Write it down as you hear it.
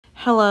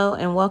Hello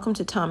and welcome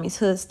to Tommy's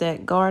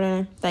Hoodestead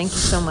Garden. Thank you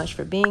so much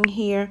for being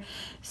here.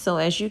 So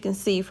as you can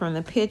see from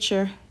the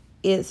picture,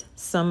 it's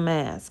some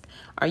mask.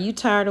 Are you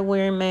tired of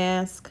wearing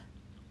masks?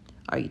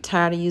 Are you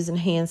tired of using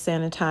hand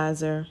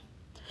sanitizer?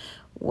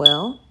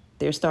 Well,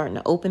 they're starting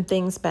to open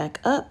things back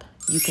up.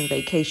 You can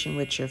vacation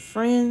with your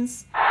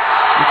friends.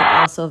 You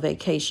can also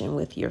vacation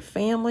with your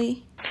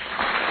family.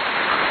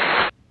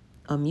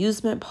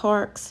 Amusement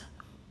parks,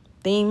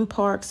 theme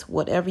parks,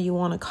 whatever you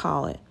want to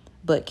call it.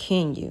 But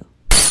can you?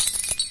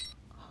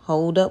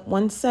 Hold up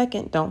 1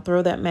 second. Don't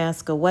throw that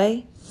mask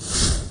away.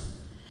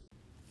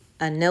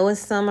 I know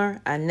it's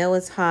summer. I know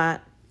it's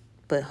hot,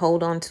 but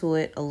hold on to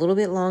it a little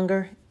bit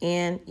longer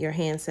and your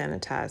hand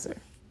sanitizer.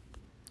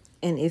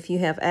 And if you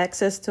have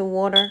access to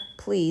water,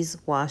 please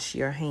wash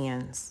your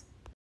hands.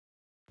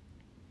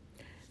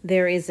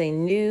 There is a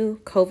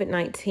new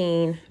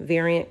COVID-19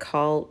 variant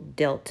called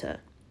Delta.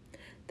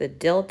 The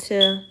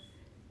Delta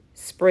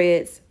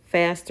spreads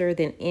faster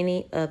than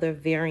any other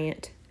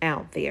variant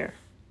out there.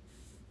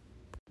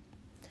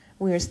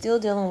 We are still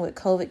dealing with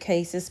COVID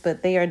cases,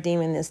 but they are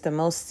deeming this the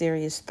most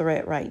serious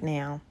threat right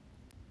now.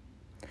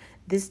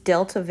 This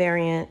Delta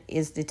variant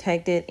is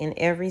detected in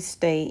every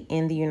state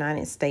in the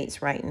United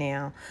States right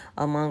now,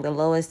 among the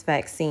lowest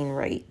vaccine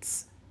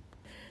rates.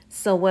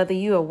 So whether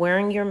you are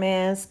wearing your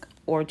mask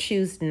or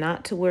choose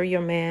not to wear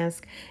your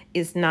mask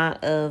is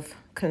not of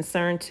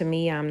concern to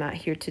me. I'm not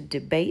here to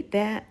debate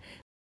that.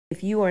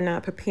 If you are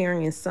not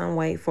preparing in some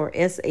way for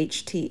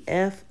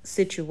SHTF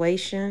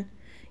situation,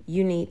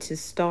 you need to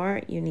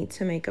start, you need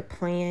to make a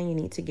plan, you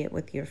need to get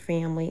with your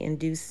family and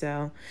do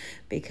so,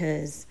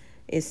 because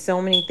it's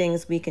so many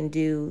things we can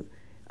do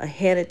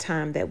ahead of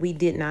time that we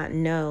did not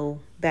know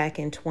back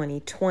in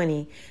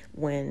 2020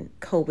 when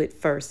COVID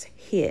first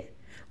hit.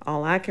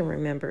 All I can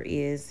remember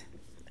is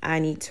I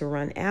need to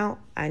run out,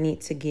 I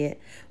need to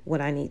get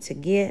what I need to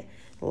get.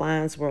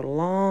 Lines were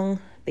long.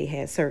 They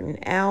had certain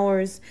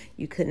hours.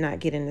 You could not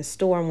get in the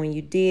store. And when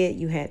you did,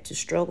 you had to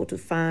struggle to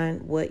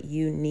find what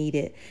you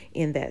needed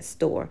in that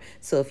store.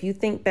 So if you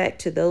think back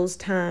to those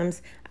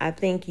times, I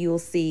think you'll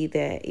see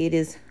that it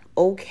is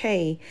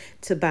okay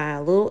to buy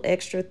a little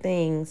extra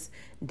things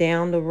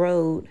down the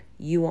road.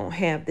 You won't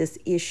have this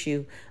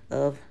issue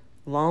of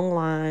long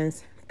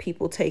lines,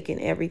 people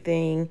taking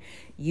everything.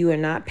 You are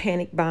not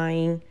panic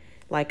buying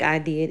like I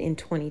did in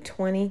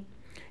 2020.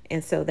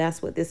 And so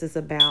that's what this is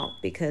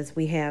about, because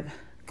we have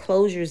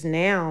closures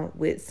now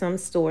with some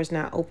stores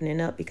not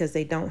opening up because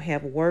they don't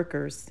have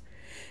workers.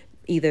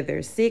 Either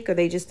they're sick or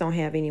they just don't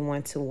have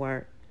anyone to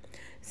work.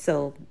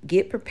 So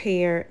get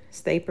prepared,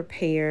 stay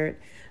prepared,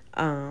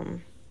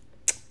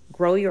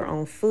 grow your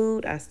own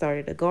food. I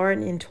started a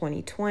garden in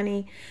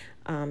 2020.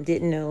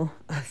 Didn't know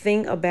a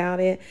thing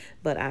about it,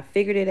 but I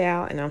figured it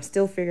out, and I'm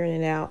still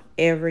figuring it out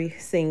every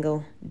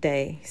single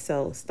day.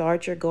 So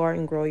start your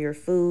garden, grow your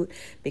food,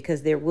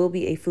 because there will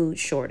be a food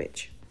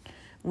shortage.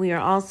 We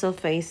are also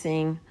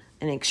facing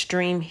an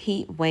extreme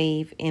heat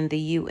wave in the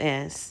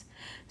U.S.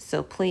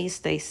 So please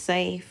stay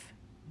safe,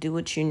 do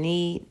what you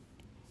need,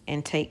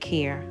 and take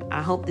care.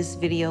 I hope this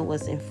video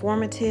was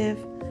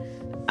informative.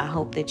 I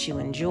hope that you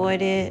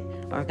enjoyed it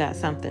or got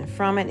something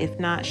from it. If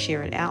not,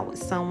 share it out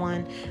with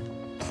someone.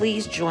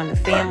 Please join the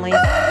family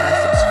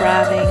by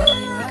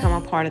subscribing,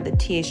 become a part of the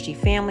THG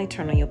family,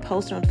 turn on your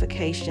post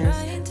notifications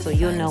so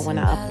you'll know when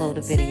I upload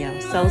a video.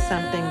 Sow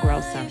something, grow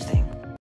something.